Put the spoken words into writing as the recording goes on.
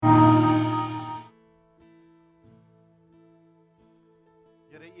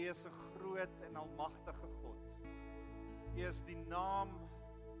is 'n groot en almagtige God. U is die naam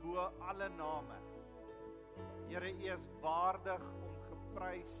bo alle name. Here, U is waardig om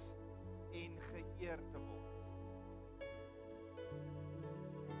geprys en geëer te word.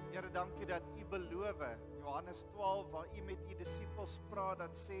 Here, dankie dat U beloof, Johannes 12, waar U met U disippels praat,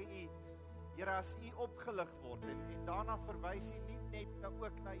 dan sê U, Here, as U opgelig word, en daarna verwys U nie net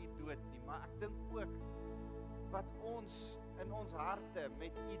ook na U dood nie, maar ek dink ook wat ons in ons harte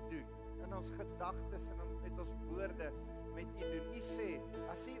met U doen, in ons gedagtes en met ons woorde met U doen. U sê,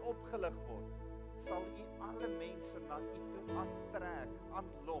 as U opgelig word, sal U alle mense na U toe aantrek,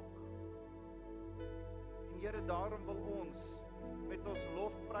 aanlok. En Here, daarom wil ons met ons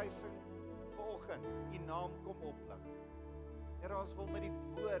lofprysing vanoggend U naam kom oplig. Here, ons wil met die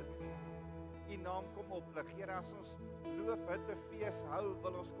woord U naam kom oplig. Here, as ons loofhuttefees hou,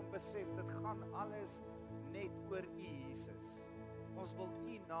 wil ons kom besef, dit gaan alles net oor U, Jesus. Ons wil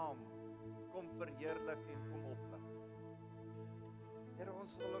U naam kom verheerlik en kom oplig. Here,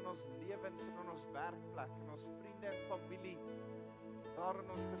 ons wil in ons lewens en in ons werkplek, in ons vriende en familie, daar in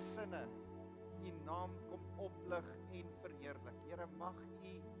ons gesinne, U naam kom oplig en verheerlik. Here, mag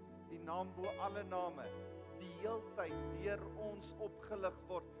U die naam bo alle name die heeltyd deur ons opgelig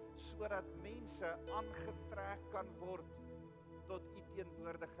word, sodat mense aangetrek kan word tot U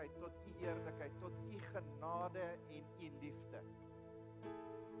teenwoordigheid, tot U heerlikheid, tot U genade en U liefde.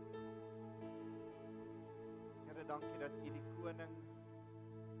 Here, dankie dat U die koning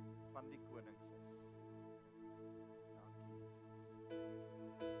van die konings is. Dankie, Jesus.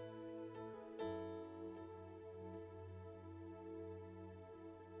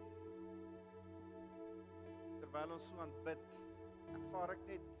 Terwyl ons so aanbid, ervaar ek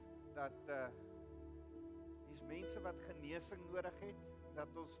net dat hier's mense wat genesing nodig het,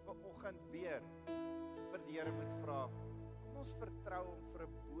 dat ons vanoggend weer vir die Here moet vra, kom ons vertrou hom vir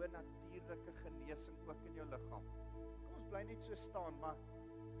 'n bonatuurlike genesing ook in jou liggaam. Kom ons bly net so staan, maar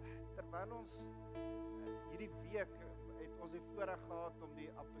terwyl ons hierdie week het ons die voorreg gehad om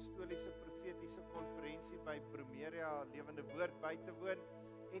die apostoliese profetiese konferensie by Bromeria Lewende Woord by te woon,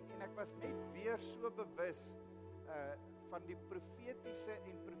 en ek was net weer so bewus van die profetiese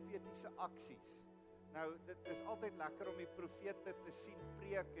en profetiese aksies. Nou, dit is altyd lekker om die profete te sien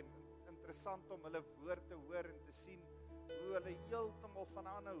preek en interessant om hulle woord te hoor en te sien hoe hulle heeltemal van 'n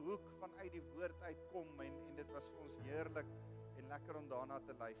ander hoek vanuit die woord uitkom en dit was vir ons heerlik en lekker om daarna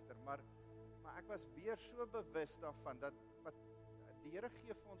te luister. Maar ek was weer so bewus daarvan dat wat die Here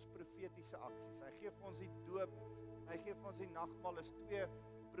gee vir ons profetiese aksies. Hy gee vir ons die doop, hy gee vir ons die nagmaal, is 2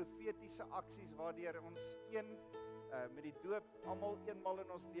 profetiese aksies waardeur ons met die doop almal eenmal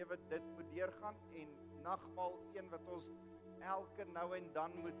in ons lewe dit moet deurgaan en nagmaal een wat ons elke nou en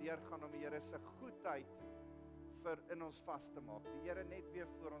dan moet deurgaan om die Here se goedheid in ons vas te maak. Die Here net weer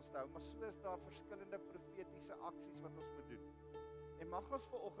voor ons te hou, maar so is daar verskillende profetiese aksies wat ons moet doen. En mag ons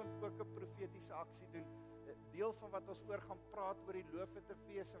vanoggend ook 'n profetiese aksie doen. Deel van wat ons oor gaan praat oor die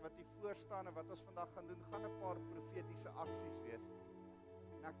loofhuttefees en wat hier voor staan en wat ons vandag gaan doen, gaan 'n paar profetiese aksies wees.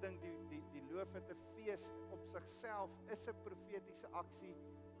 En ek dink die loofhuttefees op sigself is 'n profetiese aksie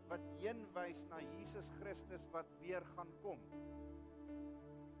wat heenwys na Jesus Christus wat weer gaan kom.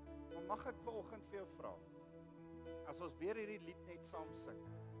 Maar mag ek vanoggend vir jou vra, as ons weer hierdie lied net saam sing,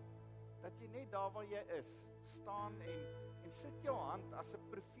 dat jy net daar waar jy is, staan en sit jou hand as 'n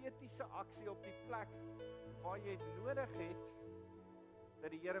profetiese aksie op die plek waar jy nodig het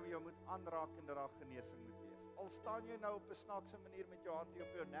dat die Here jou moet aanraak en dat daar genesing moet wees. Al staan jy nou op 'n snaakse manier met jou hand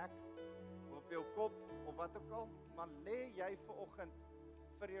op jou nek of op jou kop of wat ook al, maar lê jy vanoggend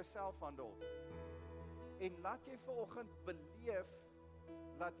vir jouself hande op. En laat jy vanoggend beleef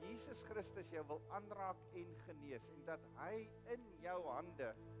dat Jesus Christus jou wil aanraak en genees en dat hy in jou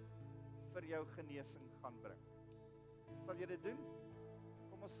hande vir jou genesing gaan bring. Sal jy dit doen?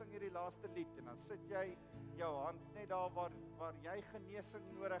 Kom ons sing hierdie laaste lied en dan sit jy jou hand net daar waar jy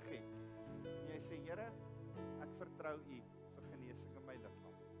genesing nodig het. En jy sê, Here, ek vertrou U vir genesing in my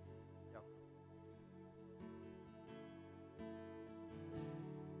liggaam. Ja.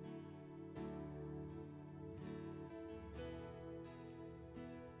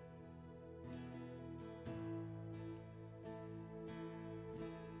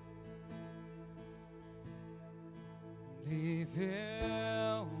 Die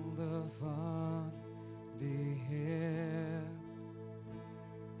wilde van die Heer,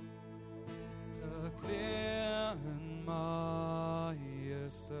 de kleer in majesteit,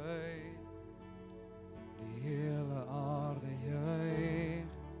 die hele aarde juig,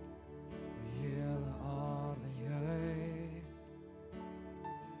 die hele aarde juig,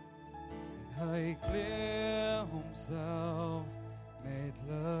 en hy kleer homself met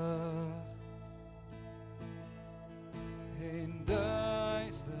lig en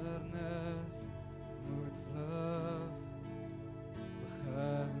duisternis moet vlug,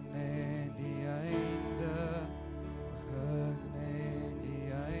 begin en die einde, begin en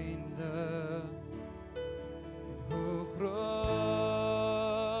die einde, en hoe groot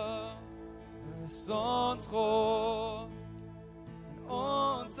is ons God, en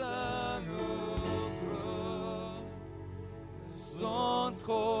ons sing hoe groot is ons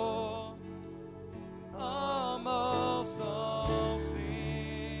God, almal sal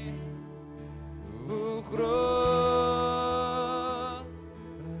sien, hoe groot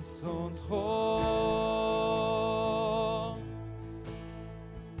is ons God.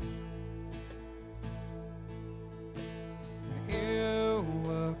 En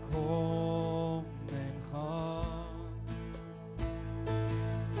eeuwe kom en gaan,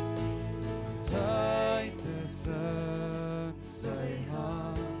 tyd is in sy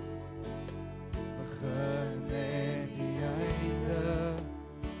hand, begin en die einde,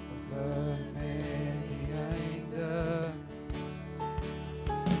 begin en die einde,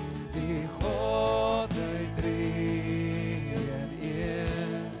 die God uit drie en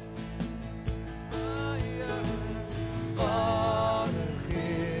een, Vader,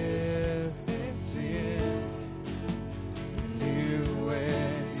 Gees en Seun, leeu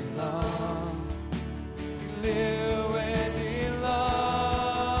en die lam, leeu en die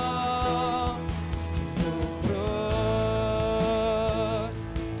lam, hoe groot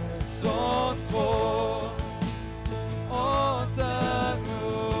is ons God, ons sing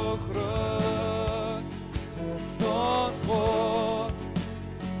hoe groot is ons God,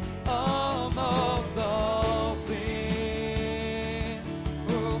 almal sal sien,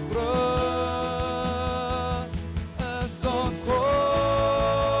 hoe groot is ons God.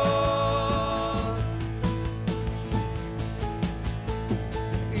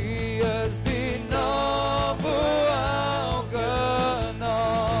 U is die naam bo elke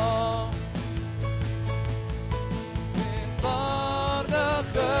naam, en waardig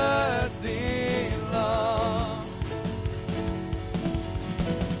is die Lam.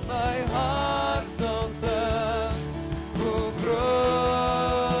 My hart sal sing, hoe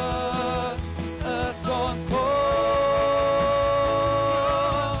groot is ons God.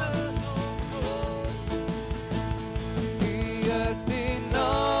 U is die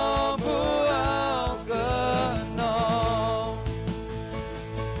naam bo elke naam,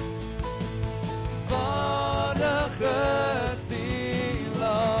 waardig is die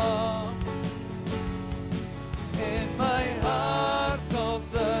Lam. En my hart sal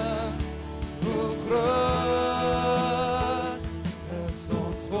sing, hoe groot is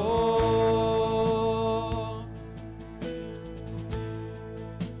ons God.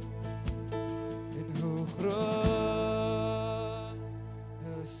 En hoe groot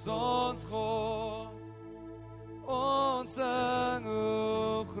is ons God, ons sing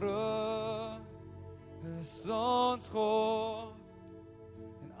hoe groot is ons God,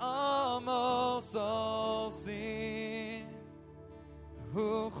 en almal sal sien,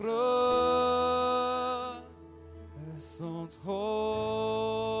 hoe groot is ons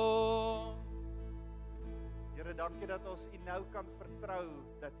God. Here, dankie dat ons U nou kan vertrou,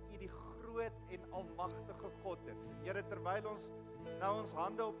 dat U die groot en almagtige God is. Here, terwyl ons nou ons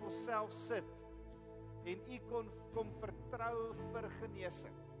hande op onsself sit, en U kom vertrou vir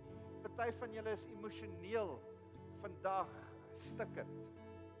genesing. Party van julle is emosioneel vandag stikkend.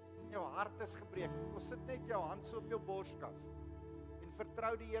 Jou hart is gebreek. Ons sit net jou hand so op jou borskas en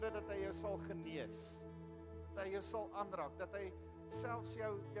vertrou die Here dat hy jou sal genees, dat hy jou sal aanraak, dat hy selfs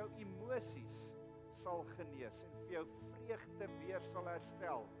jou emosies sal genees en vir jou vreugde weer sal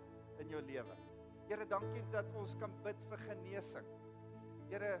herstel in jou lewe. Here, dankie dat ons kan bid vir genesing.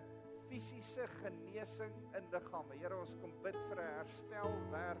 Here, fisiese genesing in liggame. Here, ons kom bid vir 'n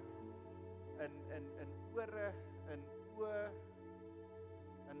herstelwerk in ore, in oë,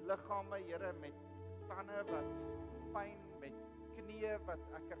 in liggame, Here, met tande wat pyn, met knieë wat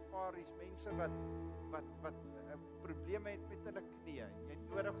ek ervaar, is mense wat probleme het met hulle knieë. Jy het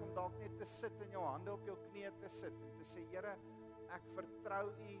nodig om dalk net te sit en jou hande op jou knieë te sit en te sê, Here, ek vertrou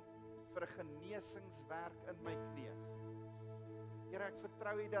U vir 'n genesingswerk in my knieë. Here, ek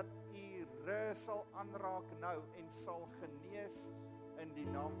vertrou U dat U rug sal aanraak nou en sal genees in die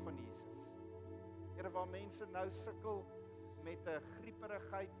naam van Jesus. Here, waar mense nou sukkel met 'n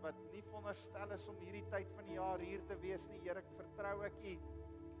grieperigheid wat nie veronderstel is om hierdie tyd van die jaar hier te wees nie, Here, ek vertrou ek U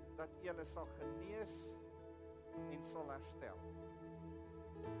dat U hulle sal genees en sal herstel.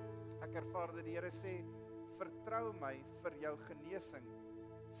 Ek ervaar dat die Here sê, vertrou my vir jou genesing,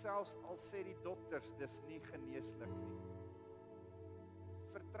 selfs al sê die dokters dis nie geneeslik nie.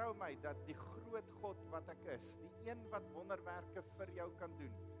 vertrou my dat die groot God wat ek is, die een wat wonderwerke vir jou kan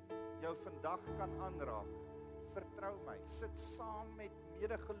doen, jou vandag kan aanraak. Vertrou my, sit saam met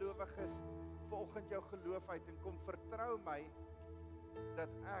medegelowiges vanoggend jou geloof uit en kom vertrou my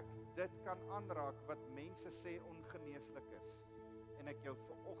dat ek dit kan aanraak wat mense sê ongeneeslik is en ek jou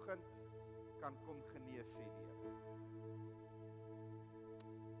vanoggend kan kom genees, sê die Here.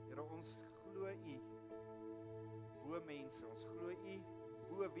 Here, ons glo U bo mense, ons glo U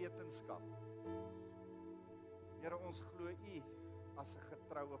bo wetenskap. Here, ons glo U as 'n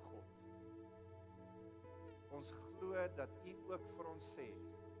getroue God. Ons glo dat U ook vir ons sê,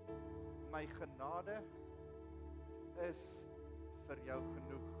 my genade is vir jou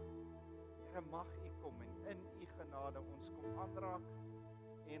genoeg. Here, mag U kom en in U genade ons kom aanraak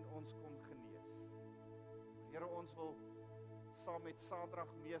en ons kom genees. Here, ons wil saam met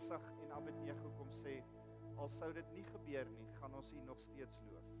Sadrag, Mesach en Abednego kom sê, al sou dit nie gebeur nie, gaan ons U nog steeds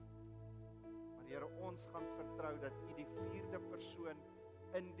loof. Maar Here, ons gaan vertrou dat U die 4de persoon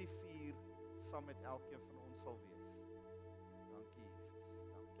in die 4 saam met elkeen van ons sal wees. Dankie Jesus, dankie. Ons loof U.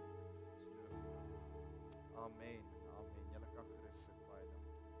 Amen, amen. Julle kan gerus sit, baie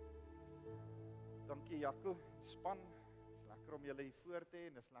dankie. Dankie Jaco, span. Dit is lekker om julle hier voor te hê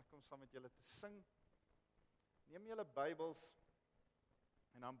en dit is lekker om saam met julle te sing. Neem julle Bybels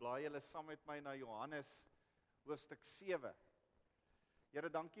en dan blaai julle saam met my na Johannes hoofstuk 7. Here,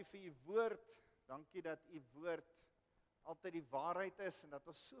 dankie vir U woord. Dankie dat U woord altyd die waarheid is en dat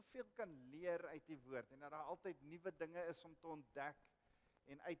ons soveel kan leer uit die woord en dat daar altyd nuwe dinge is om te ontdek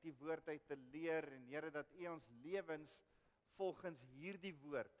en uit die woord uit te leer en Here, dat U ons lewens volgens hierdie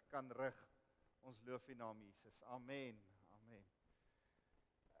woord kan rig. Ons loof U naam Jesus. Amen. Amen.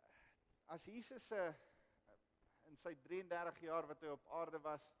 As Jesus in sy 33 jaar wat hy op aarde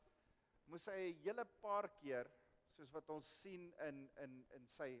was, moes hy 'n hele paar keer, soos wat ons sien in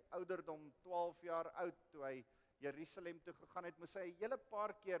sy ouderdom 12 jaar oud toe hy Jerusalem toe gegaan het, moes hy 'n hele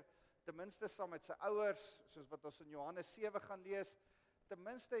paar keer, ten minste saam met sy ouers, soos wat ons in Johannes 7 gaan lees, ten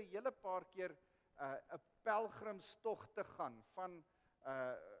minste 'n hele paar keer 'n pelgrimstog te gaan van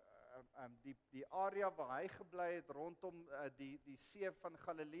die area waar hy gebly het rondom die see van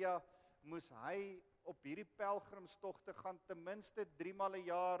Galilea, moes hy op hierdie pelgrimstog te gaan ten minste 3 maal 'n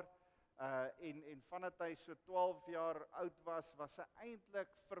jaar. En vandat hy so 12 jaar oud was hy eintlik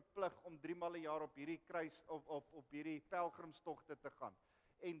verplig om 3 maal 'n jaar op hierdie kruis op hierdie pelgrimstogte te gaan.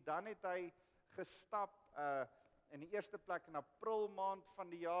 En dan het hy gestap in die eerste plek in April maand van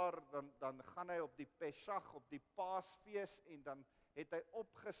die jaar, dan gaan hy op die Pesach, op die Paasfees en dan het hy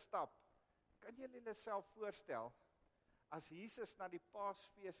opgestap. Kan julle julleself voorstel as Jesus na die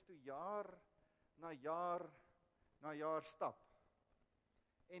Paasfees toe jaar na jaar stap?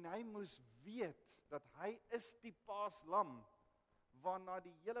 En hy moes weet dat hy is die Paaslam waarna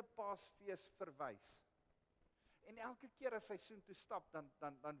die hele Paasfees verwys. En elke keer as hy soontoe stap,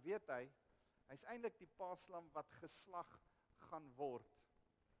 dan weet hy's eintlik die Paaslam wat geslag gaan word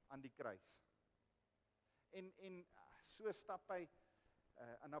aan die kruis. En so stap hy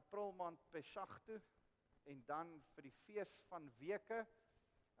in April maand Pesach toe en dan vir die fees van weke,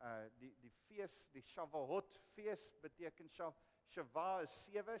 die fees, die Shavuot fees beteken Shava is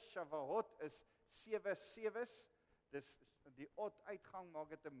 7, Shavuot is 7 sewes, dis die ot uitgang maak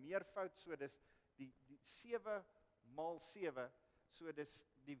dit 'n meervoud, so dis die 7 maal 7, so dis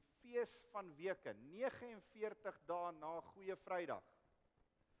die fees van weke, 49 dae na Goeie Vrydag.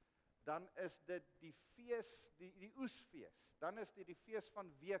 Dan is dit die fees, die oesfees, dan is dit die fees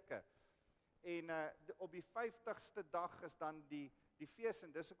van weke, en op die 50ste dag is dan die fees,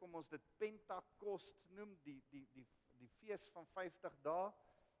 en dis hoekom ons dit Pentakost noem, die fees van 50 dae,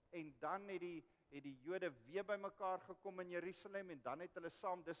 en dan het die Jode weer bymekaar gekom in Jerusalem, en dan het hulle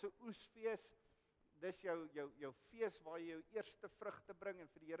saam, dis 'n oesfees, dis jou fees waar jy jou eerste vrugte bring, en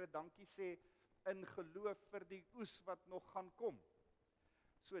vir die Here dankie sê, in geloof vir die oes wat nog gaan kom.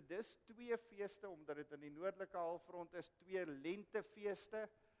 So dis 2 feeste, omdat dit in die noordelike halfrond is, 2 lentefeeste,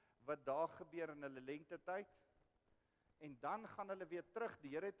 wat daar gebeur in hulle lentetyd, en dan gaan hulle weer terug. Die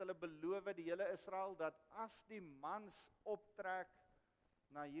Here het hulle beloof, die hele Israel, dat as die mans optrek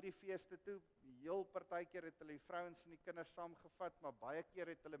na hierdie feeste toe, heel partykeer het hulle die vrouens en die kinders saamgevat, maar baie keer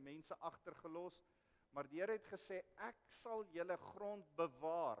het hulle mense agtergelos, maar die Here het gesê, ek sal julle grond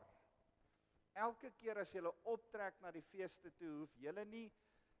bewaar. Elke keer as julle optrek na die feeste toe, hoef julle nie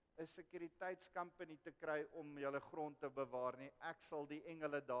 'n sekuriteitskompanie te kry om julle grond te bewaar nie. Ek sal die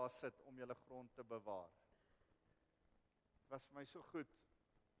engele daar sit om julle grond te bewaar. Dit was vir my so goed.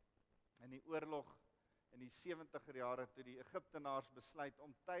 In die oorlog in die 70er jare toe die Egiptenaars besluit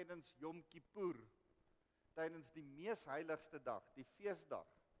om tydens Yom Kippur, tydens die mees heiligste dag, die feesdag,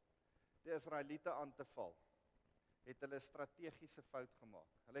 die Israeliete aan te val, het hulle 'n strategiese fout gemaak.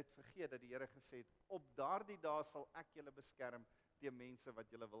 Hulle het vergeet dat die Here gesê het, op daardie dae sal ek julle beskerm teen mense wat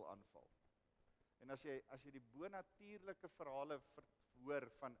julle wil aanval. En as jy die bonatuurlike verhale hoor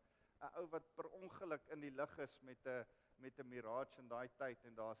van 'n ou wat per ongeluk in die lug is met 'n Mirage in daai tyd,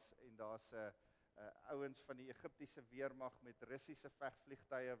 en daar's ouens van die Egiptiese weermag met Russiese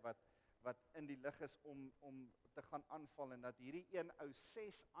vegvliegtuie wat in die lug is om te gaan aanval, en dat hierdie een ou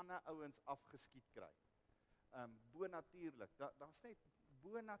 6 ander ouens afgeskiet kry. Bonatuurlik. Daar's net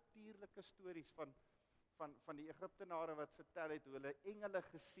bonatuurlike stories van die Egiptenare wat vertel het hoe hulle engele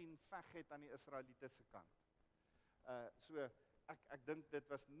gesien veg het aan die Israeliete se kant. So ek dink dit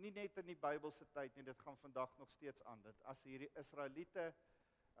was nie net in die Bybelse tyd nie, dit gaan vandag nog steeds aan. Dat as hierdie Israeliete,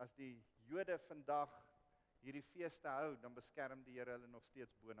 as die Jode vandag hierdie feeste hou, dan beskerm die Here hulle nog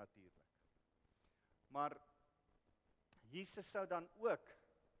steeds bonatuurlik. Maar Jesus sou dan ook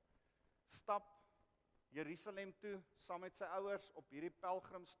stap Jerusalem toe, saam met sy ouers, op hierdie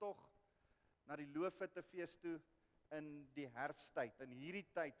pelgrimstog, na die Loofhuttefees toe, in die herfsttyd, in hierdie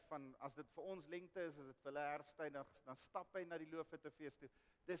tyd van, as dit vir ons lengte is dit vir hulle herfsttyd, dan stap hy na die Loofhuttefees toe.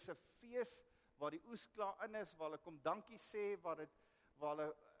 Dis 'n fees waar die oes klaar in is, waar hulle kom dankie sê, waar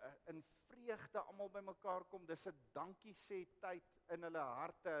hulle in vreugde almal bymekaar kom. Dis 'n dankie sê tyd in hulle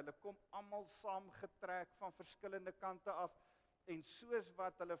harte. Hulle kom almal saamgetrek van verskillende kante af, en soos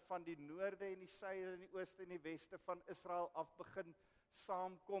wat hulle van die noorde en die suide en die ooste en die weste van Israel af begin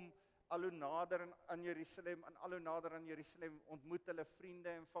saamkom, al hoe nader aan Jerusalem, en al hoe nader aan Jerusalem ontmoet hulle vriende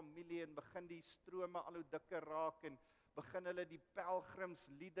en familie, en begin die strome al hoe dikker raak, en begin hulle die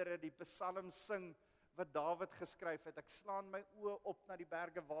pelgrimsliedere, die psalms sing, wat Dawid geskryf het. Ek slaan my oë op na die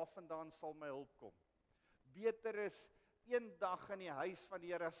berge, waarvandaan sal my hulp kom. Beter is een dag in die huis van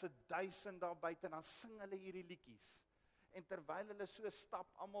die Here as 1000 daar buite, en dan sing hulle hierdie liedjies. En terwyl hulle so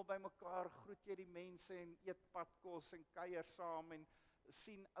stap, almal bymekaar, groet jy die mense, en eet padkos, en kuier saam, en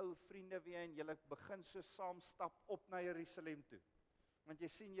sien ou vriende weer, en julle begin so saam stap op na Jerusalem toe. Want jy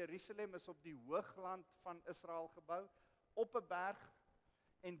sien, Jerusalem is op die hoogland van Israel gebou, op 'n berg,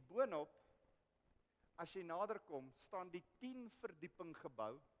 en boonop, as jy nader kom, staan die 10 verdieping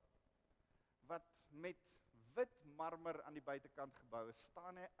gebou, wat met wit marmer aan die buitekant gebou is,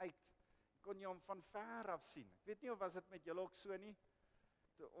 staan hy uit, kon jy hom van ver af sien. Ek weet nie of was dit met julle ook so nie.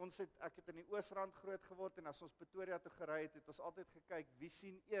 Ek het in die Oosrand groot geword, en as ons Pretoria toe gery het, het ons altyd gekyk, wie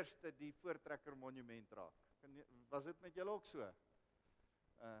sien eerste die Voortrekker monument raak. Was dit met julle ook so?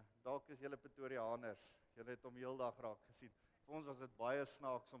 Dalk is julle Pretoriaaners, julle het hom heeldag raak gesien. Vir ons was dit baie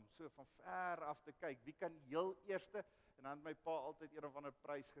snaaks om so van ver af te kyk, wie kan heel eerste, en dan het my pa altyd een of ander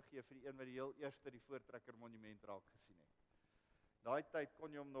prys gegee vir die een wat die heel eerste die Voortrekker monument raak gesien het. Daai tyd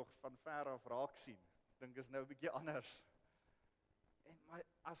kon jy hom nog van ver af raak sien. Ek dink is nou 'n bietjie anders. Maar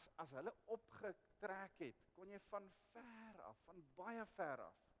as hulle opgetrek het, kon jy van ver af, van baie ver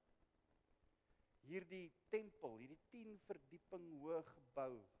af, hierdie tempel, hierdie 10 verdieping hoë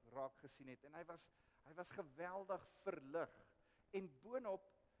gebou raak gesien het, en hy was geweldig verlig, en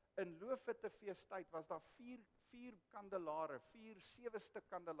boonop, in Loofhuttefeestyd was daar 4 kandelare, 4 7ste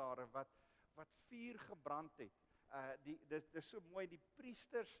kandelare, wat vuur gebrand het. Dis so mooi, die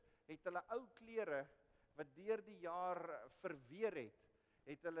priesters het hulle ou klere, wat deur die jaar verweer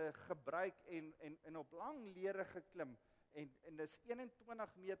het hulle gebruik en op lang lere geklim, en dis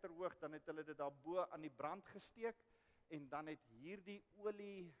 21 meter hoog, dan het hulle dit daarbo aan die brand gesteek, en dan het hierdie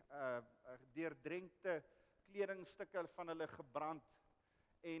olie deurdrenkte kledingstukke van hulle gebrand,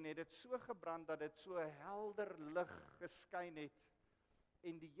 en het dit so gebrand, dat dit so helder lig geskyn het,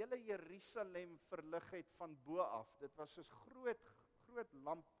 en die hele Jerusalem verlig het van bo af. Dit was soos groot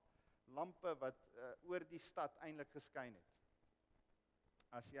lampe wat oor die stad eintlik geskyn het.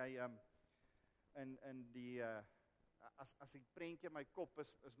 As jy in die as die prentjie in my kop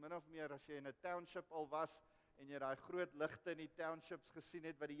is min of meer as jy in 'n township al was en jy daai groot ligte in die townships gesien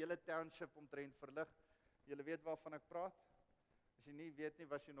het wat die hele township omtrent verlig. Julle weet waarvan ek praat? As jy nie weet nie,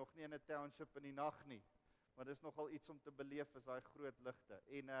 was jy nog nie in 'n township in die nag nie. Maar dis nogal iets om te beleef, is daai groot ligte.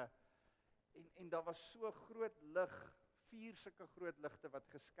 En daar was so groot lig, 4 sulke groot ligte wat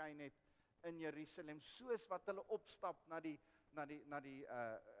geskyn het in Jerusalem, soos wat hulle opstap na die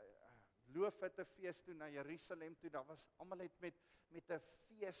Loofhuttefees toe, na Jerusalem toe. Daar was, almal het met 'n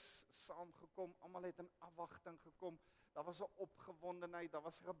fees saamgekom, almal het in afwagting gekom. Daar was 'n opgewondenheid, daar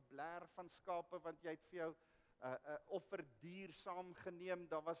was 'n geblær van skape, want jy het vir jou 'n offerdier saamgeneem.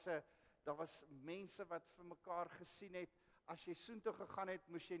 Daar was mense wat vir mekaar gesien het. As jy soontoe gegaan het,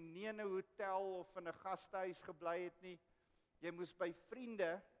 moes jy nie in 'n hotel of in 'n gastehuis gebly het nie. Jy moes by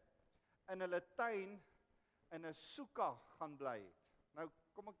vriende in hulle tuin in 'n suka gaan bly het. Nou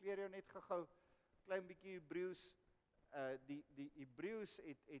kom ek leer jou net gou klein bietjie Hebreëus. Die Hebreëus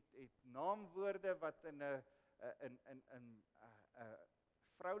het naamwoorde wat in 'n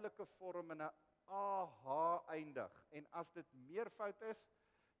vroulike vorm in 'n AH eindig. En as dit meervoud is,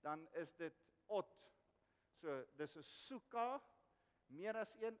 dan is dit ot. So dis 'n suka, meer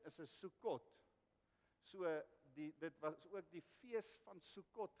as een is 'n sukot. So dit was ook die fees van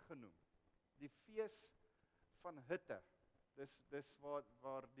Sukkot genoem. Die fees van hitte. Dis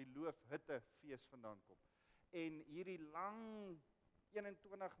waar die loofhitte fees vandaan kom. En hierdie lang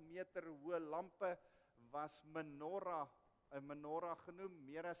 21 meter hoë lampe was menorah, 'n menorah genoem,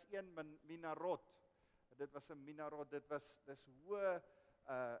 meer as een minarot. Dit was 'n minarot, dis hoë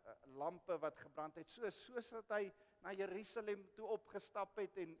lampe wat gebrand het. Soos wat hy na Jerusalem toe opgestap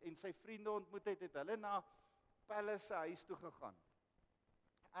het en sy vriende ontmoet het hulle na Palace se huis toe gegaan.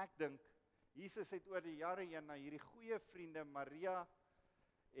 Ek dink Jesus het oor die jare heen na hierdie goeie vriende Maria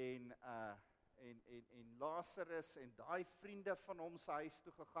en Lazarus en daai vriende van hom se huis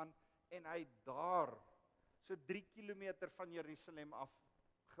toe gegaan en hy daar so 3 kilometer van Jerusalem af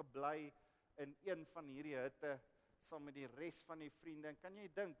gebly in een van hierdie hutte saam met die res van die vriende. En kan jy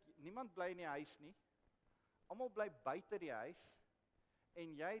dink, niemand bly in die huis nie. Almal bly buite die huis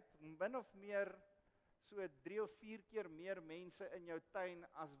en jy het min of meer so 3 of 4 keer meer mense in jou tuin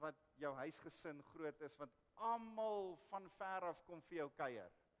as wat jou huisgesin groot is, want almal van ver af kom vir jou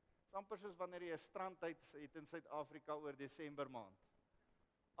kuier. Dis amper soos wanneer jy 'n strandtyd het in Suid-Afrika oor Desember maand.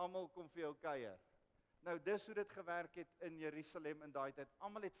 Almal kom vir jou kuier. Nou dis hoe dit gewerk het in Jerusalem in daai tyd.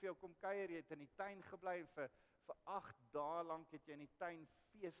 Almal het vir jou kom kuier, jy het in die tuin gebly en vir 8 dae lank het jy in die tuin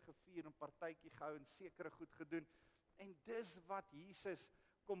fees gevier en partytjie gehou en sekere goed gedoen. En dis wat Jesus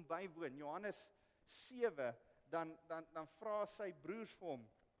kom bywoon. Johannes 7, dan vra sy broers vir hom,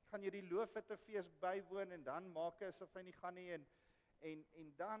 gaan jy die loofhittefees bywoon? En dan maak hy asof hy nie gaan nie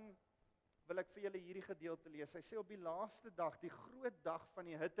en dan wil ek vir julle hierdie gedeelte lees. Hy sê op die laaste dag, die groot dag van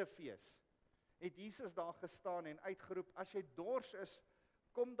die hittefees, het Jesus daar gestaan en uitgeroep, as jy dors is,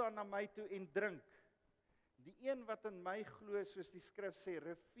 kom dan na my toe en drink. Die een wat in my glo, soos die skrif sê,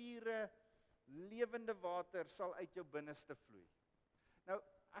 riviere lewende water sal uit jou binneste vloei. Nou,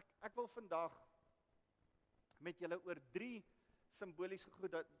 ek wil vandag met julle oor 3 simboliese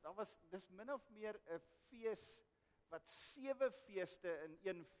goed, dis min of meer 'n fees wat 7 feeste in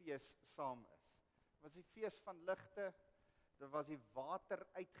een fees saam is. Dit was die fees van ligte, dit was die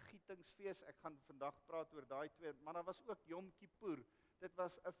wateruitgietingsfees, ek gaan vandag praat oor daai 2, maar daar was ook Yom Kippur. Dit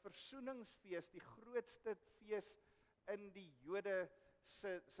was 'n versoeningsfees, die grootste fees in die Jode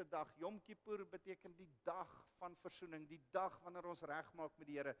se dag. Yom Kippur beteken die dag van versoening, die dag wanneer ons regmaak met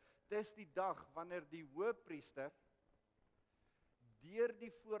die Here. Dis die dag wanneer die hoëpriester deur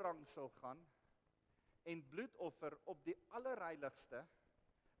die voorhang sal gaan en bloedoffer op die allerheiligste,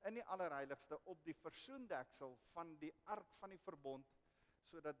 in die allerheiligste op die versoendeksel van die ark van die verbond,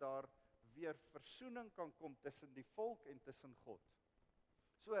 sodat daar weer versoening kan kom tussen die volk en tussen God.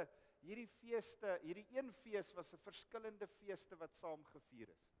 So, hierdie feeste, hierdie een fees was 'n verskillende feeste wat saam gevier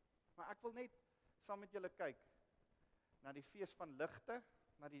is. Maar ek wil net saam met julle kyk na die fees van ligte,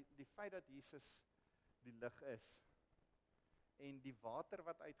 na die feit dat Jesus die lig is en die water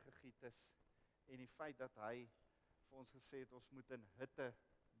wat uitgegiet is en die feit dat hy vir ons gesê het ons moet in hitte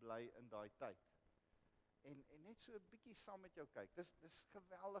bly in daai tyd. En net so 'n bietjie saam met jou kyk. Dis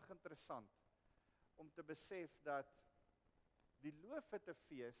geweldig interessant om te besef dat die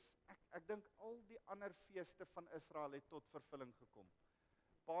loofhittefees, ek dink al die ander feeste van Israel het tot vervulling gekom.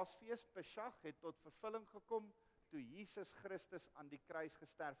 Paasfees, Pesach, het tot vervulling gekom toe Jesus Christus aan die kruis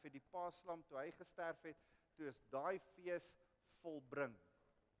gesterf het, die Paaslam, toe hy gesterf het, toe is daai fees volbring.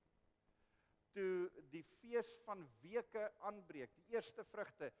 Toe die fees van weke aanbreek, die eerste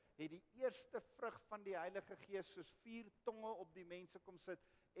vrugte, het die eerste vrug van die Heilige Gees soos 4 tonge op die mense kom sit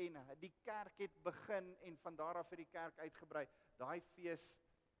en die kerk het begin en van daar af het die kerk uitgebrei. Daai fees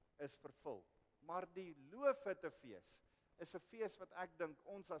is vervul. Maar die loofhittefees is 'n fees wat ek dink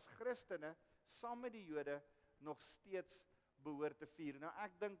ons as Christene saam met die Jode nog steeds behoort te vier. Nou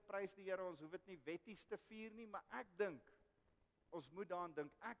ek dink, prys die Here, ons hoef dit nie wetties te vier nie, maar ek dink ons moet daaraan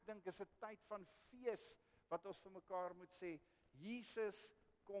dink. Ek dink is 'n tyd van fees wat ons vir mekaar moet sê, Jesus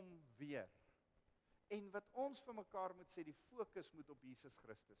kom weer. En wat ons vir mekaar moet sê, die fokus moet op Jesus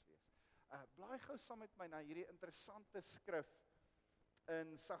Christus wees. Blaai gou saam met my na hierdie interessante skrif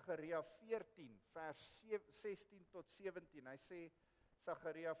in Sagaria 14 vers 16 tot 17. Hy sê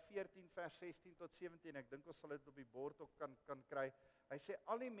Sagaria 14 vers 16 tot 17. Ek dink ons sal dit op die bord ook kan kry. Hy sê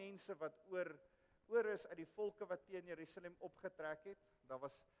al die mense wat oor is uit die volke wat teen Jerusalem opgetrek het, daar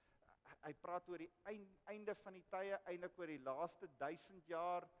was Hy praat oor die einde van die tye, eintlik oor die laaste 1000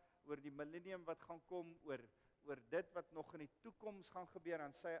 jaar, oor die millennium wat gaan kom, oor dit wat nog in die toekoms gaan gebeur.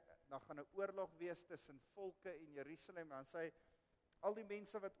 Dan sê hy, dan gaan 'n oorlog wees tussen volke en Jerusalem. Dan sê hy, al die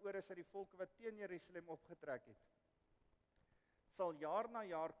mense wat oor is uit die volke wat teen Jerusalem opgetrek het, sal jaar na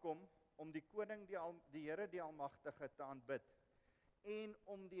jaar kom om die koning, die Here die Almagtige te aanbid en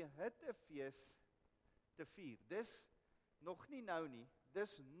om die hittefees te vier. Dis nog nie nou nie,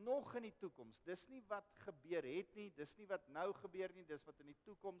 dis nog in die toekoms. Dis nie wat gebeur het nie, dis nie wat nou gebeur nie, dis wat in die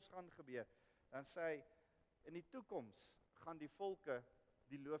toekoms gaan gebeur. Dan sê hy, in die toekoms gaan die volke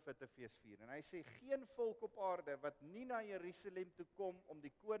die loofhuttefees vier. En hy sê, geen volk op aarde wat nie na Jerusalem toe kom om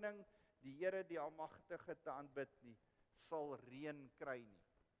die koning, die Here, die Almagtige te aanbid nie, sal reën kry nie.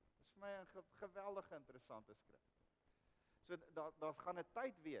 Dit is vir my 'n geweldige interessante skrif. So daar gaan 'n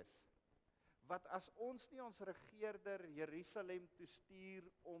tyd wees, wat as ons nie ons regeerder Jerusalem toe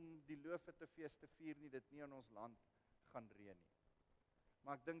stuur om die loofhuttefees te vier nie, dit nie in ons land gaan reën nie.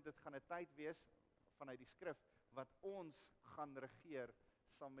 Maar ek dink dit gaan 'n tyd wees, vanuit die skrif, wat ons gaan regeer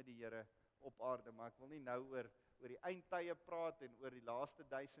saam met die Here op aarde. Maar ek wil nie nou oor die eindtye praat en oor die laaste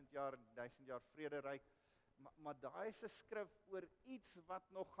 1000 jaar en 1000 jaar vrederyk, maar daai is 'n skrif oor iets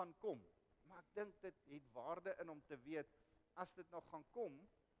wat nog gaan kom. Maar ek dink dit het waarde in om te weet, as dit nog gaan kom,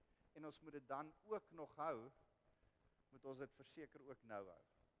 en ons moet dit dan ook nog hou, moet ons dit verseker ook nou hou.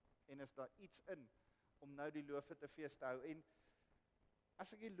 En is daar iets in, om nou die loofhuttefees te hou. En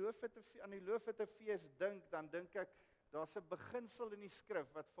as ek aan die loofhuttefees dink, dan dink ek, daar's 'n beginsel in die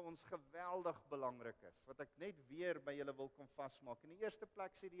skrif, wat vir ons geweldig belangrik is, wat ek net weer by julle wil kom vasmaak. In die eerste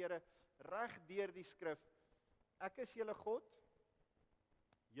plek sê die Here, reg deur die skrif, ek is julle God,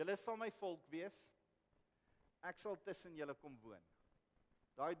 julle sal my volk wees, ek sal tussen julle kom woon.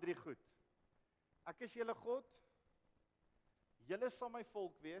 Daai 3 goed. Ek is julle God, julle sal my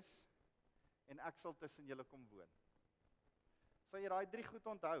volk wees, en ek sal tussen julle kom woon. Sal jy daai 3 goed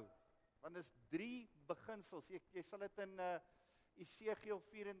onthou? Want dis 3 beginsels. Jy sal dit in Esegiel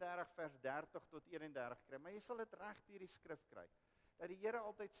 34 vers 30 tot 31 kry, maar jy sal dit reg deur die skrif kry. Dat die Here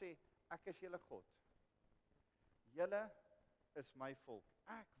altyd sê, ek is julle God. Julle is my volk.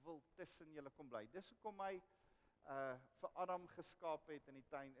 Ek wil tussen julle kom bly. Dis hoekom hy vir Adam geskaap het in die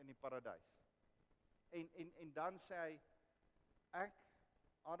tuin, in die paradys. En dan sê hy, ek,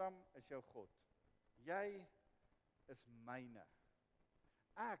 Adam, is jou God. Jy is myne.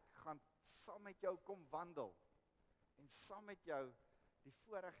 Ek gaan saam met jou kom wandel, en saam met jou die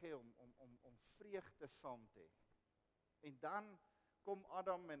voorreg hê om vreugde saam te hê. En dan kom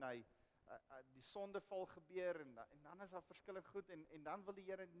Adam en hy, die sondeval gebeur, en dan is daar verskillend goed, en dan wil die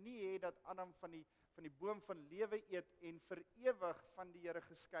Here nie hê dat Adam van die boom van lewe eet, en vir ewig van die Here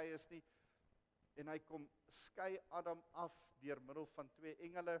geskei is nie, en hy kom skei Adam af, deur middel van 2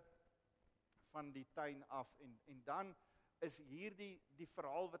 engele, van die tuin af, en dan is hier die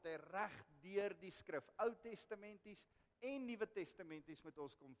verhaal wat hy reg deur die skrif, Ou Testamenties en Nuwe Testamenties met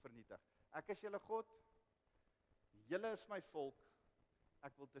ons kom vernietig. Ek is julle God, julle is my volk,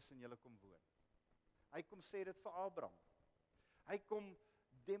 ek wil tussen julle kom woon. Hy kom sê dit vir Abraham. Hy kom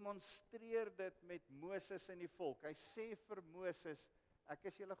demonstreer dit met Moses en die volk. Hy sê vir Moses, ek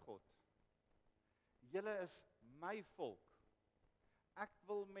is julle God. Julle is my volk. Ek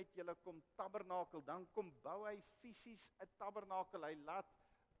wil met julle kom tabernakel, dan kom bou hy fisies 'n tabernakel, hy laat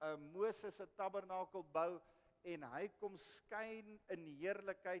Moses 'n tabernakel bou, en hy kom skyn in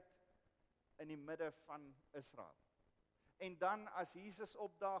heerlikheid in die midde van Israel. En dan as Jesus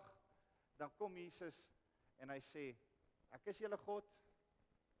opdag, dan kom Jesus en hy sê, ek is julle God,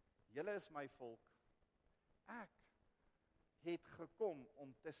 julle is my volk, ek het gekom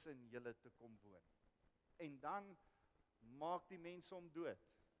om tussen julle te kom woon. En dan maak die mense hom dood.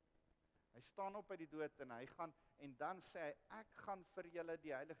 Hy staan op uit die dood en hy gaan, en dan sê hy, ek gaan vir julle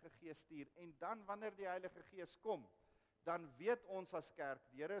die Heilige Gees stuur, en dan wanneer die Heilige Gees kom, dan weet ons as kerk,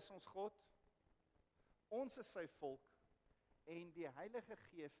 die Here is ons God, ons is sy volk, en die Heilige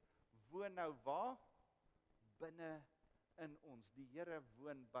Gees woon nou waar? Binne in ons. Die Here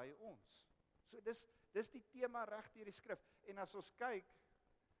woon by ons. So dis die tema reg deur die skrif. En as ons kyk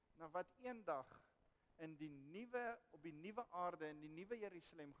na wat eendag op die nuwe aarde, in die nuwe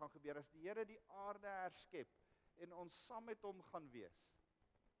Jerusalem gaan gebeur, as die Here die aarde herskep en ons saam met hom gaan wees,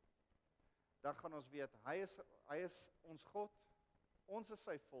 dan gaan ons weet, hy is ons God, ons is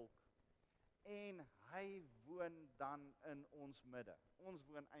sy volk, en hy woon dan in ons midde. Ons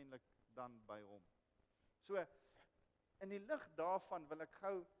woon eintlik dan by hom. So, in die lig daarvan wil ek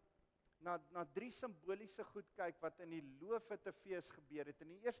gou na 3 simboliese goed kyk wat in die loofhuttefees gebeur het. In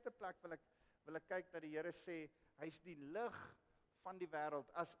die eerste plek wil ek kyk dat die Here sê, hy is die lig van die wêreld.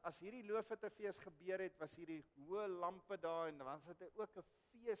 As hierdie loofhuttefees gebeur het, was hierdie hoë lampe daar en dan was dit ook 'n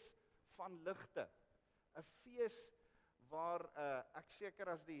fees van ligte. 'n Fees waar ek seker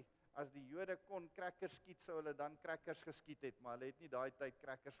as die Jode kon crackers skiet, sou hulle dan crackers geskiet het, maar hulle het nie daai tyd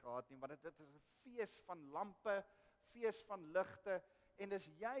crackers gehad nie, maar dit is 'n fees van lampe, fees van ligte, en dis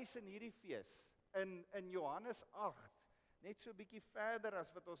juis in hierdie fees, in Johannes 8, net so 'n bietjie verder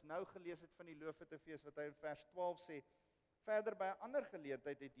as wat ons nou gelees het van die loofhuttefees, wat hy in vers 12 sê, verder by 'n ander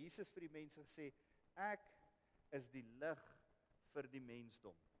geleentheid het Jesus vir die mense gesê, ek is die lig vir die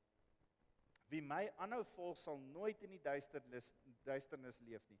mensdom. Wie my aanhou volg sal nooit in die duisternis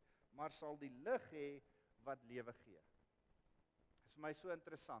leef nie, maar sal die lig hê wat lewe gee. Dit is vir my so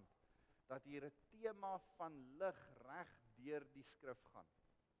interessant, dat hier 'n tema van lig reg deur die skrif gaan.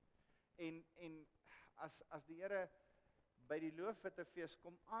 En as die Here by die loofhuttefees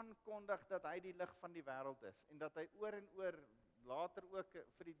kom aankondig dat hy die lig van die wêreld is, en dat hy oor en oor later ook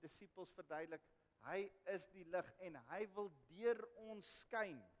vir die disippels verduidelik, hy is die lig en hy wil deur ons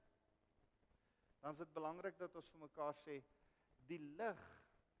skyn, dan is dit belangrik dat ons vir mekaar sê, die lig,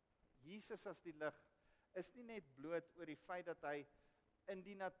 Jesus as die lig, is nie net bloot oor die feit dat hy in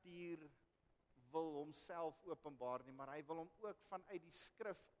die natuur wil homself openbaar nie, maar hy wil hom ook vanuit die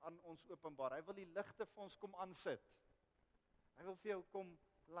skrif aan ons openbaar. Hy wil die ligte vir ons kom aansit. Hy wil vir jou kom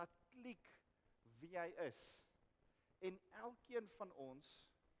laat klik wie hy is. En elkeen van ons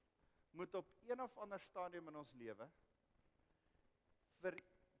moet op een of ander stadium in ons lewe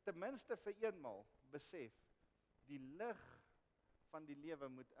ten minste vir eenmaal besef, die lig van die lewe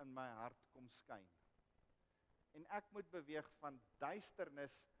moet in my hart kom skyn. En ek moet beweeg van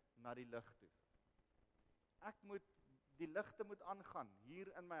duisternis na die lig toe. Die ligte moet aangaan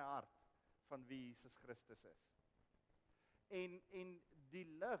hier in my hart van wie Jesus Christus is. En die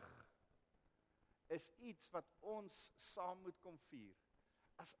lig is iets wat ons saam moet kom vier.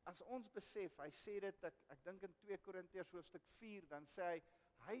 As ons besef, hy sê dit, ek dink in 2 Korintiërs hoofstuk 4, dan sê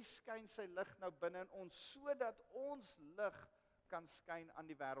hy skyn sy lig nou binne in ons, sodat ons lig kan skyn aan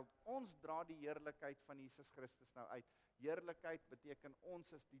die wêreld. Ons dra die heerlikheid van Jesus Christus nou uit. Heerlikheid beteken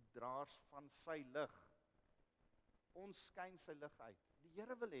ons is die draers van sy lig. Ons skyn sy lig uit. Die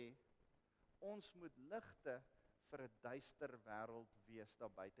Here wil hê, ons moet ligte vir 'n duister wêreld wees daar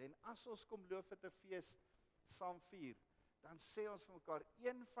buite. En as ons kom loofhuttefees saam vier, dan sê ons vir mekaar,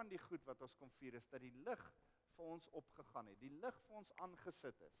 een van die goed wat ons kom vier is, dat die lig vir ons opgegaan het, die lig vir ons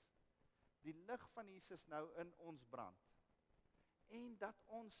aangesit is, die lig van Jesus nou in ons brand, en dat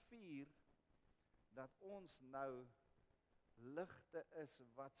ons vier, dat ons nou ligte is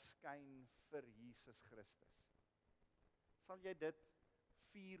wat skyn vir Jesus Christus. Sal jy dit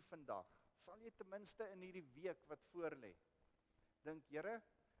vier vandag? Sal jy ten minste in hierdie week wat voorlê, dink, Here,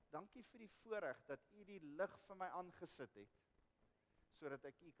 dankie vir die voorreg dat U die lig vir my aangesit het, sodat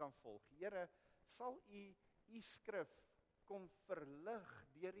ek U kan volg. Here, sal U skrif kom verlig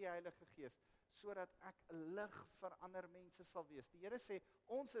deur die Heilige Gees, sodat ek 'n lig vir ander mense sal wees. Die Here sê,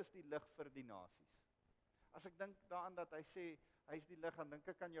 ons is die lig vir die nasies. As ek dink daaraan dat hy sê, hy is die lig, dan dink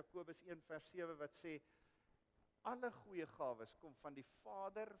ek aan Jakobus 1 vers 7 wat sê, alle goeie gawes kom van die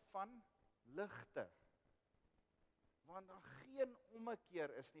Vader van ligte, want daar geen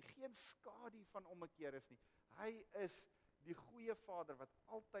ommekeer is nie, geen skadu van ommekeer is nie. Hy is die goeie Vader wat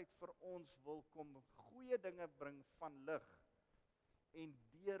altyd vir ons wil kom goeie dinge bring van lig en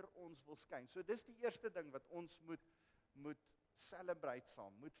deur ons wil skyn. So dis die eerste ding wat ons moet celebrate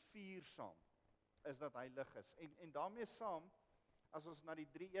saam, moet vier saam, is dat hy lig is. En daarmee saam, as ons na die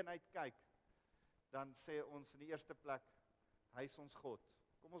drie-eenheid kyk, dan sê ons in die eerste plek, hy is ons God.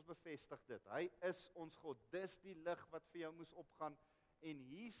 Kom ons bevestig dit. Hy is ons God. Dis die lig wat vir jou moes opgaan, en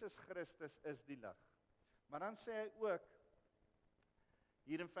Jesus Christus is die lig. Maar dan sê hy ook,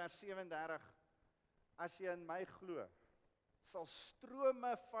 hier in vers 37, as jy in my glo, sal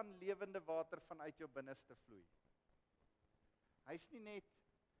strome van lewende water vanuit jou binneste vloei. Hy's nie net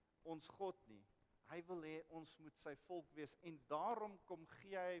ons God nie, hy wil hê ons moet sy volk wees, en daarom kom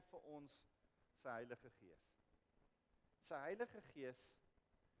gee hy vir ons sy Heilige Gees. Sy Heilige Gees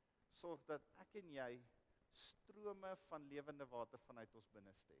sorg dat ek en jy strome van lewende water vanuit ons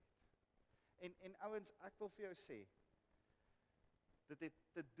binneste het. En ouens, ek wil vir jou sê, dit het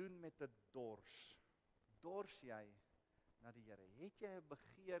te doen met 'n dors. Dors jy na die Here? Het jy 'n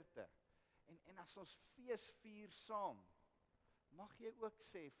begeerte? En as ons fees vier saam, mag jy ook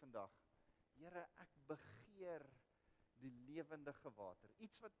sê vandag, Here, ek begeer die lewendige water.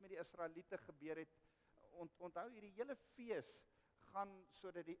 Iets wat met die Israeliete gebeur het, onthou hierdie hele fees gaan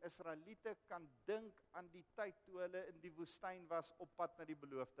sodat die Israeliete kan dink aan die tyd toe hulle in die woestyn was op pad na die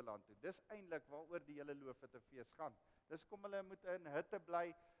beloofde land toe. Dis eintlik waaroor die hele Loofhutefees gaan. Dis kom hulle moet in hitte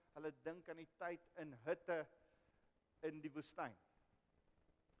bly, hulle dink aan die tyd in hitte in die woestyn.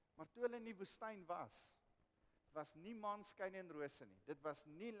 Maar toe hulle in die woestyn was nie maanskyn en rose nie. Dit was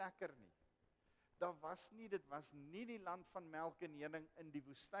nie lekker nie. Dit was nie die land van melk en honing in die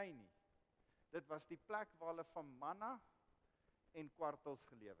woestyn nie. Dit was die plek waar hulle van manna en kwartels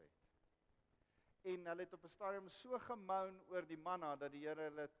geleef het. En hulle het op 'n stadium so gemoun oor die manna dat die Here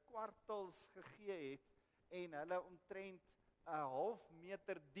hulle kwartels gegee het en hulle omtrent 'n half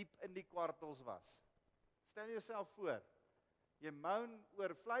meter diep in die kwartels was. Stel jouself voor, jy moun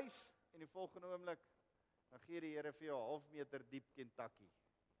oor vleis en die volgende oomblik dan gee die Here vir jou 'n half meter diep Kentucky.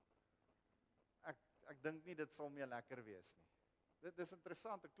 Ek dink nie dit sal meer lekker wees nie. Dit is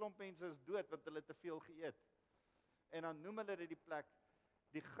interessant, 'n klomp mense is dood want hulle te veel geëet. En dan noem hulle dit die plek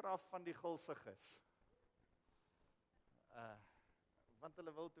die graf van die gulsiges. Want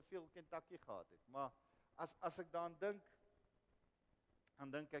hulle wil te veel Kentucky gehad het. Maar as ek daaraan dink,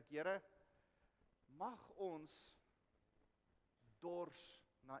 dan dink ek, Here, mag ons dors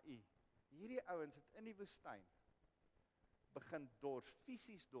na U. Hierdie ouens het in die woestyn begin dors,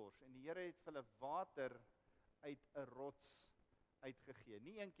 fisies dors, en die Here het vir hulle water uit 'n rots uitgegee.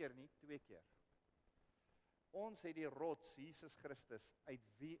 Nie een keer nie, 2 keer. Ons het die rots, Jesus Christus, uit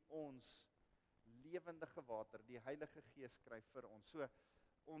wie ons lewendige water, die Heilige Gees kry vir ons. So,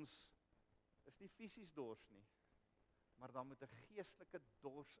 ons is nie fisies dors nie, maar dan moet 'n geestelike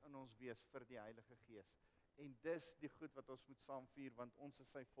dors in ons wees vir die Heilige Gees. En dis die goed wat ons moet saam vier, want ons is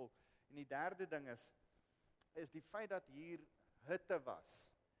sy volk. En die derde ding is die feit dat hier hitte was,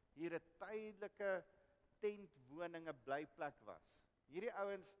 hier 'n tydelike tentwoning, 'n blyplek was. Hierdie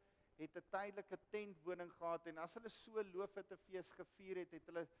ouens het 'n tydelike tentwoning gehad, en as hulle so Loofhutefees gevier het, het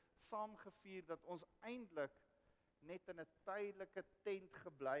hulle saam gevier dat ons eintlik net in 'n tydelike tent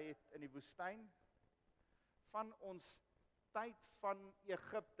gebly het in die woestyn. Van ons tyd van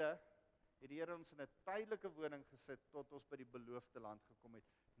Egipte het die Here ons in 'n tydelike woning gesit tot ons by die beloofde land gekom het.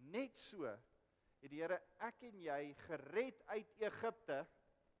 Net so het die Here ek en jy gered uit Egipte,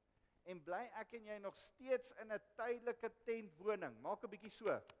 en bly ek en jy nog steeds in 'n tydelike tentwoning. Maak 'n bietjie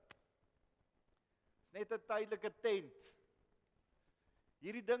so. Dis net 'n tydelike tent.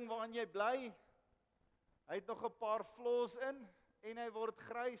 Hierdie ding waarin jy bly, hy het nog 'n paar flaws in, en hy word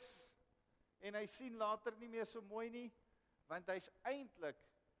grys, en hy sien later nie meer so mooi nie, want hy's eintlik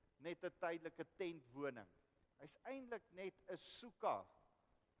net 'n tydelike tentwoning. Hy's eintlik net 'n soeka.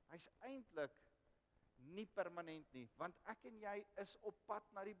 Hy's eintlik nie permanent nie, want ek en jy is op pad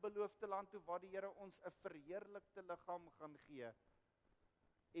na die beloofde land toe, waar die Here ons 'n verheerlikte liggaam gaan gee,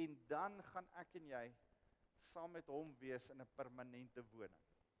 en dan gaan ek en jy saam met hom wees in 'n permanente woning.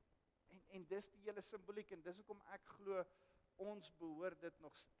 En dis die hele simboliek, en dis hoekom ek glo, ons behoort dit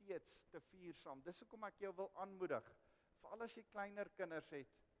nog steeds te vier saam. Dis hoekom ek jou wil aanmoedig, veral as jy kleiner kinders het,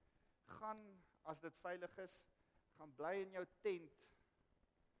 gaan, as dit veilig is, gaan bly in jou tent,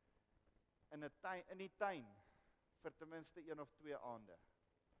 in die tuin, vir ten minste 1 of 2 aande.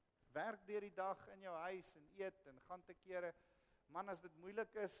 Werk deur die dag in jou huis, en eet, en gaan te kere. Man, as dit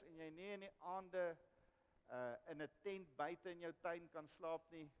moeilik is, en jy nie in die aande, in 'n tent buite in jou tuin kan slaap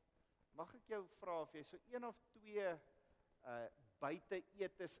nie, mag ek jou vra of jy so 1 of 2 buite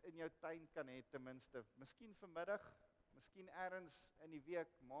etes in jou tuin kan hê, ten minste. Miskien vanmiddag, miskien eers in die week,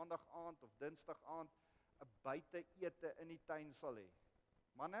 maandag aand of dinsdag aand, 'n buite ete in die tuin sal hê.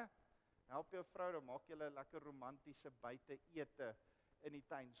 Manne, help jou vrou, dan maak julle 'n lekker romantiese buite ete in die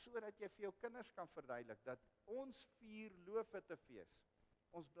tuin, sodat jy vir jou kinders kan verduidelik, dat ons vier Loofhutefees,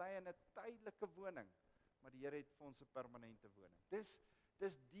 ons bly in 'n tydelike woning, maar die Here het vir ons 'n permanente woning.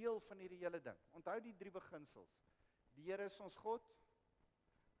 Dis deel van hierdie hele ding. Onthou die 3 beginsels. Die Here is ons God,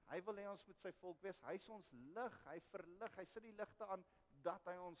 hy wil hê ons moet sy volk wees, hy is ons lig, hy verlig, hy sit die ligte aan, dat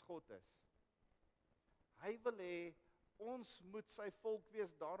hy ons God is. Hy wil hê, ons moet sy volk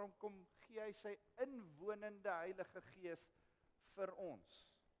wees, daarom kom gee hy sy inwonende Heilige Gees vir ons.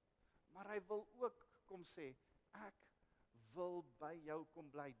 Maar hy wil ook kom sê, ek wil by jou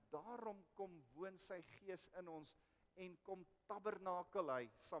kom bly, daarom kom woon sy Gees in ons, en kom tabernakel hy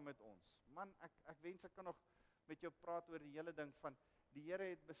saam met ons. Man, ek wens ek kan nog met jou praat oor die hele ding van, die Here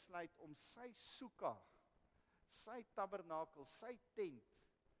het besluit om sy soeka, sy tabernakel, sy tent,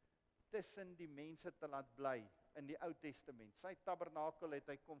 tussen die mense te laat bly, in die Ou Testament. Sy tabernakel het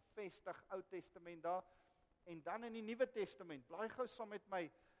hy kom vestig, Ou Testament daar, en dan in die Nuwe Testament, blaai gou saam met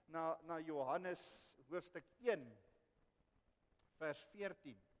my na Johannes hoofstuk 1, vers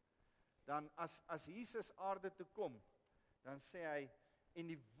 14, dan as Jesus aarde toe kom, Dan sê hy, en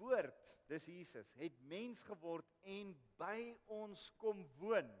die woord, dis Jesus, het mens geword en by ons kom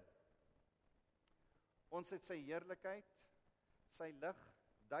woon. Ons het sy heerlikheid, sy lig,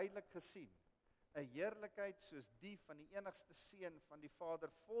 duidelik gesien. 'n Heerlikheid soos die van die enigste seun van die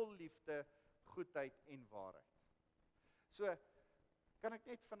Vader, vol liefde, goedheid en waarheid. So, kan ek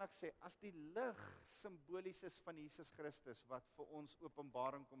net vinnig sê, as die lig simbolies is van Jesus Christus, wat vir ons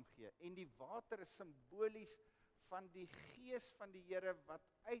openbaring kom gee, en die water is simbolies van die gees van die Here, wat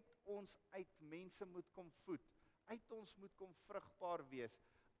uit ons uit mense moet kom voed, uit ons moet kom vrugbaar wees,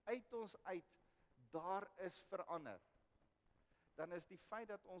 uit ons uit, daar is verander, dan is die feit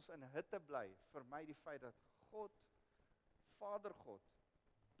dat ons in hitte bly, vir my die feit dat God, Vader God,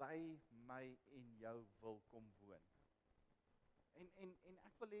 by my en jou wil kom woon. En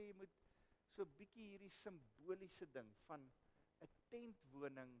ek wil hê jy moet so bietjie hierdie simboliese ding van 'n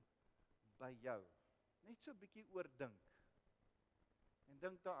tentwoning by jou, net so bietjie oordink. En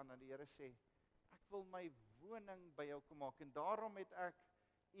dink daaraan dat die Here sê, ek wil my woning by jou kom maak, en daarom het ek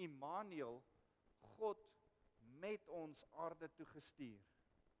Immanuel, God met ons aarde toe gestuur,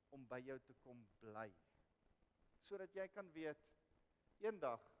 om by jou te kom bly, sodat jy kan weet,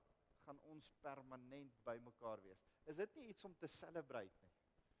 eendag gaan ons permanent by mekaar wees. Is dit nie iets om te celebrate nie?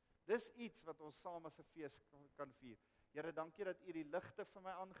 Dis iets wat ons saam as 'n fees kan vier. Here, dankie dat U die ligte vir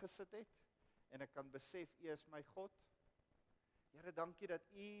my aangesit het, en ek kan besef, U is my God. Here, dankie dat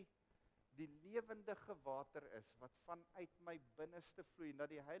U die lewendige water is, wat vanuit my binneste vloei, en dat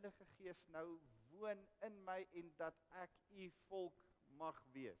die Heilige Gees nou woon in my, en dat ek U volk mag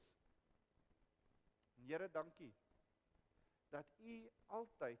wees. En Here, dankie dat U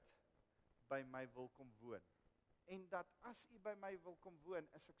altyd by my wil kom woon. En dat as U by my wil kom woon,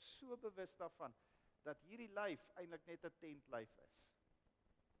 is ek so bewus daarvan, dat hierdie lyf eintlik net 'n tentlyf is.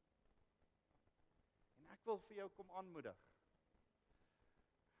 En ek wil vir jou kom aanmoedig.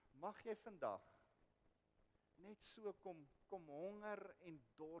 Mag jy vandag net so kom honger en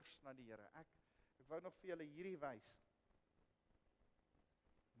dors na die Here. Ek wou nog vir julle hierdie wys.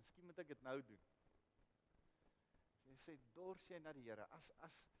 Miskien moet ek dit nou doen. Jy sê, dors jy na die Here.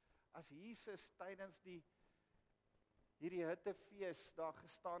 As Jesus tydens hierdie hittefees daar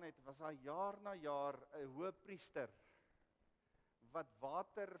gestaan het, was daar jaar na jaar 'n hoëpriester wat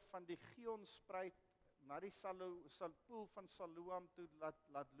water van die Gion spruit na die poel van Siloam toe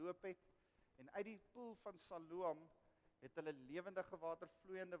laat loop het, en uit die poel van Siloam het hulle lewendige water,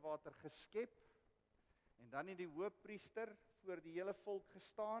 vloeiende water geskep, en dan het die hoëpriester voor die hele volk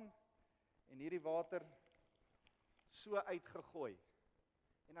gestaan, en hierdie water so uitgegooi.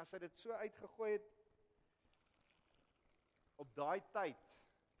 En as hy dit so uitgegooi het, op daai tyd,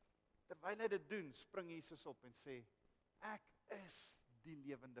 terwyl hy dit doen, spring Jesus op en sê, ek is die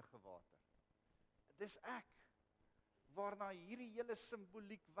lewendige water. Dis ek, waarna hierdie hele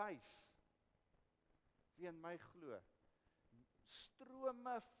simboliek wys. Wie in my glo,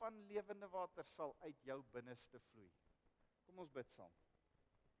 strome van lewende water sal uit jou binneste vloei. Kom ons bid saam.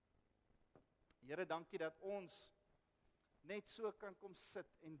 Here, dankie dat ons net so kan kom sit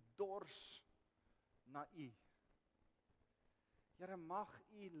en dors na U. Here, mag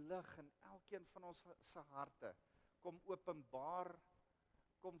U lig in elkeen van ons se harte kom openbaar,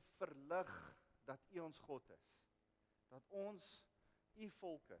 kom verlig dat U ons God is. Dat ons U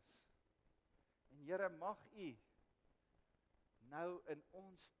volk is. En Here, mag U nou in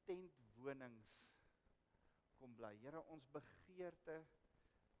ons tentwonings kom bly. Here, ons begeerte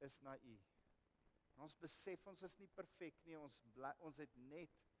is na U. Ons besef ons is nie perfek nie, ons het net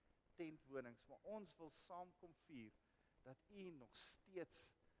tentwonings, maar ons wil saam kom vier dat U nog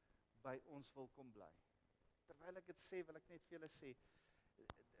steeds by ons wil kom bly. Terwyl ek dit sê, wil ek net vir julle sê,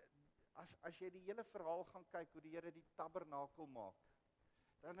 as jy die hele verhaal gaan kyk hoe die Here die tabernakel maak,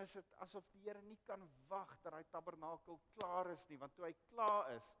 dan is dit asof die Here nie kan wag dat hy tabernakel klaar is nie, want toe hy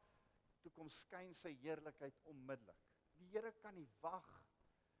klaar is, toe kom skyn sy heerlikheid onmiddellik. Die Here kan nie wag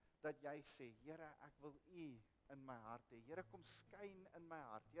dat jy sê, Here, ek wil U in my hart hê. Here, kom skyn in my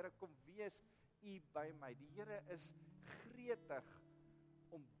hart. Here, kom wees U by my. Die Here is gretig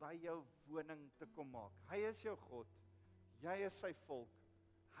om by jou woning te kom maak. Hy is jou God, jy is sy volk.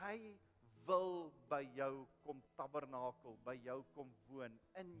 Hy wil by jou kom tabernakel, by jou kom woon,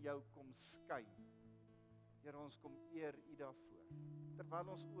 in jou kom skyn. Here, ons kom eer U daarvoor. Terwyl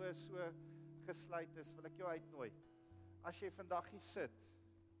ons oë so gesluit is, wil ek jou uitnooi. As jy vandag hier sit,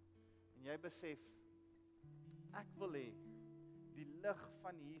 en jy besef, ek wil hê, die lig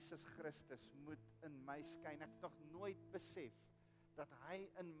van Jesus Christus moet in my skyn. Ek het nog nooit besef, dat hy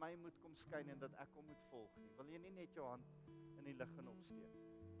in my moet kom skyn, en dat ek hom moet volg nie. Wil jy nie net jou hand in die lig gaan opsteek?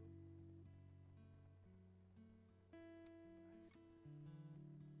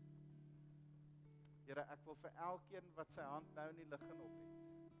 Here, ek wil vir elkeen wat sy hand nou in die lig en op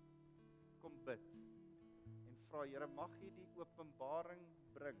het, kom bid, en vra, Here, mag U die openbaring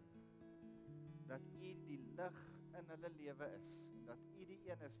bring, dat U die lig in hulle lewe is, en dat U die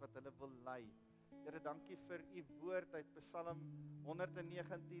een is wat hulle wil lei. Here, dankie vir U woord uit Psalm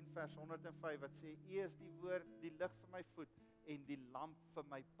 119 vers 105, wat sê, U is die woord, die lig vir my voet, en die lamp vir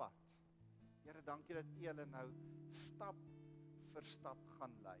my pad. Here, dankie dat U hulle nou stap vir stap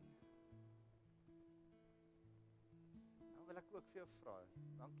gaan lei. Nou wil ek ook vir jou vra,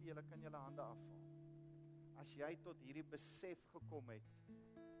 dankie, julle kan julle hande afhaal. As jy tot hierdie besef gekom het,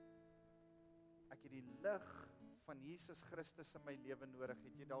 ek het die lig van Jesus Christus in my lewe nodig,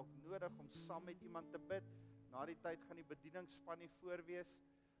 het jy dalk nodig om saam met iemand te bid, na die tyd gaan die bedieningsspan nie voor wees,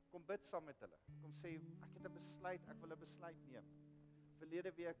 kom bid saam met hulle, kom sê, ek het 'n besluit, ek wil 'n besluit neem.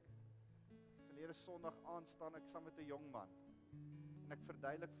 Verlede Sondag aand staan ek saam met 'n jong man, en ek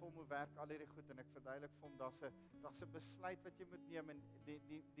verduidelik vir hom hoe werk al hierdie goed, en ek verduidelik vir hom, daar's 'n besluit wat jy moet neem, en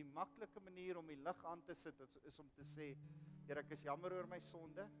die maklike manier om die lig aan te sit, is om te sê, Here, ek is jammer oor my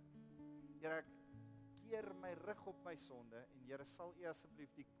sonde, Here, ek keer my rug op my sonde, en Here, sal U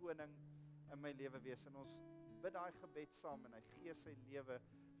asseblief die koning in my lewe wees, en ons bid daai gebed saam, en hy gee sy lewe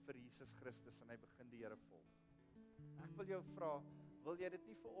vir Jesus Christus, en hy begin die Here volg. Ek wil jou vra, wil jy dit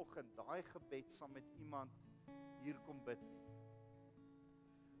nie vanoggend, daai gebed saam met iemand hier kom bid nie?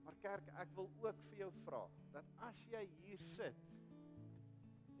 Maar kerk, ek wil ook vir jou vra, dat as jy hier sit,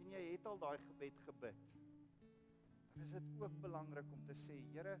 en jy het al daai gebed gebid, dan is dit ook belangrik om te sê,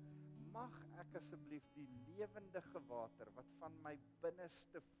 Here, mag ek asseblief die lewendige water, wat van my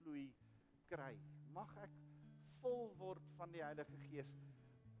binneste vloei, kry. Mag ek vol word van die Heilige Gees.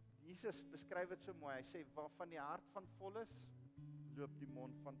 Jesus beskryf dit so mooi, hy sê, waarvan die hart van vol is, loop die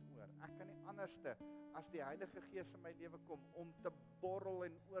mond van oor. Ek kan nie anderste, as die Heilige Gees in my lewe kom, om te borrel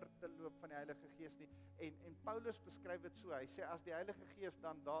en oor te loop van die Heilige Gees nie. En Paulus beskryf dit so, hy sê, as die Heilige Gees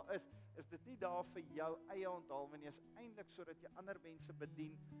dan daar is dit nie daar vir jou eie onthaalwe nie, is eintlik sodat jy ander mense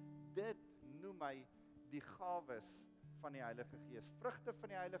bedien. Dit noem hy die gawes van die Heilige Gees. Vrugte van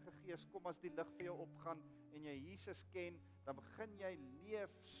die Heilige Gees kom as die lig vir jou opgaan, en jy Jesus ken, dan begin jy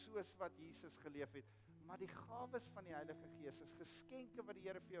leef soos wat Jesus geleef het. Maar die gawes van die Heilige Gees is geskenke wat die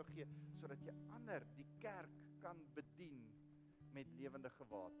Here vir jou gee, sodat jy ander, die kerk, kan bedien met lewendige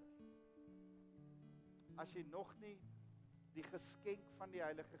water. As jy nog nie die geskenk van die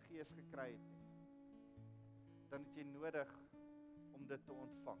Heilige Gees gekry het nie, dan het jy nodig om dit te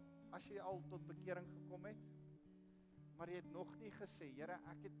ontvang. As jy al tot bekering gekom het, maar jy het nog nie gesê, Here,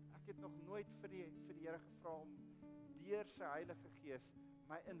 ek het nog nooit vir die Here gevra om deur sy Heilige Gees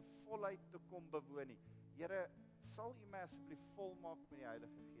my in volheid te kom bewoon nie. Here, sal U my asseblief volmaak met die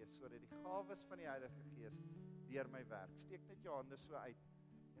Heilige Gees, sodat die gawes van die Heilige Gees deur my werk. Steek net jou hande so uit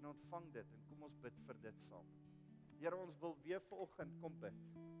en ontvang dit, en kom ons bid vir dit saam. Here, ons wil weer vanoggend kom bid,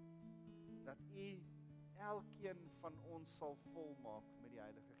 dat U elkeen van ons sal volmaak met die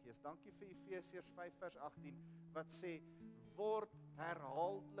Heilige Gees. Dankie vir Efesiërs 5 vers 18, wat sê, word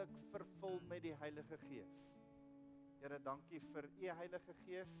herhaaldelik vervul met die Heilige Gees. Here, dankie vir U Heilige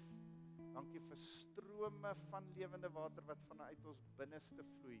Gees, dankie vir strome van lewende water wat vanuit ons binneste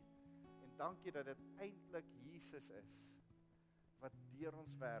vloei, en dankie dat dit eintlik Jesus is, wat deur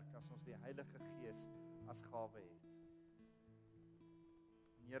ons werk as ons die Heilige Gees as gawe het.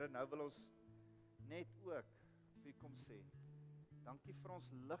 En Here, nou wil ons net ook vir U kom sê, dankie vir ons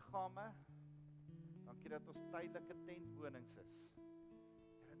liggame, dankie dat ons tydelike tentwonings is.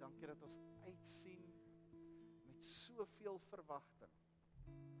 Here, dankie dat ons uitsien met soveel verwagting,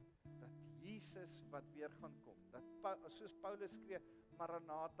 dat Jesus wat weer gaan kom, dat soos Paulus skree,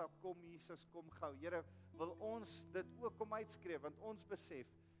 Maranatha, kom Jesus, kom gou. Here, wil ons dit ook kom uitskree, want ons besef,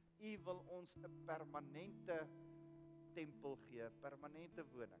 U wil ons 'n permanente tempel gee, permanente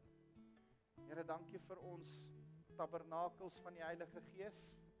woning. Here, dankie vir ons tabernakels van die Heilige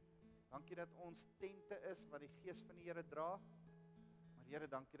Gees. Dankie dat ons tente is wat die Gees van die Here dra. Maar Here,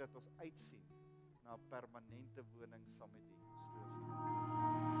 dankie dat ons uitsien na 'n permanente woning saam met U.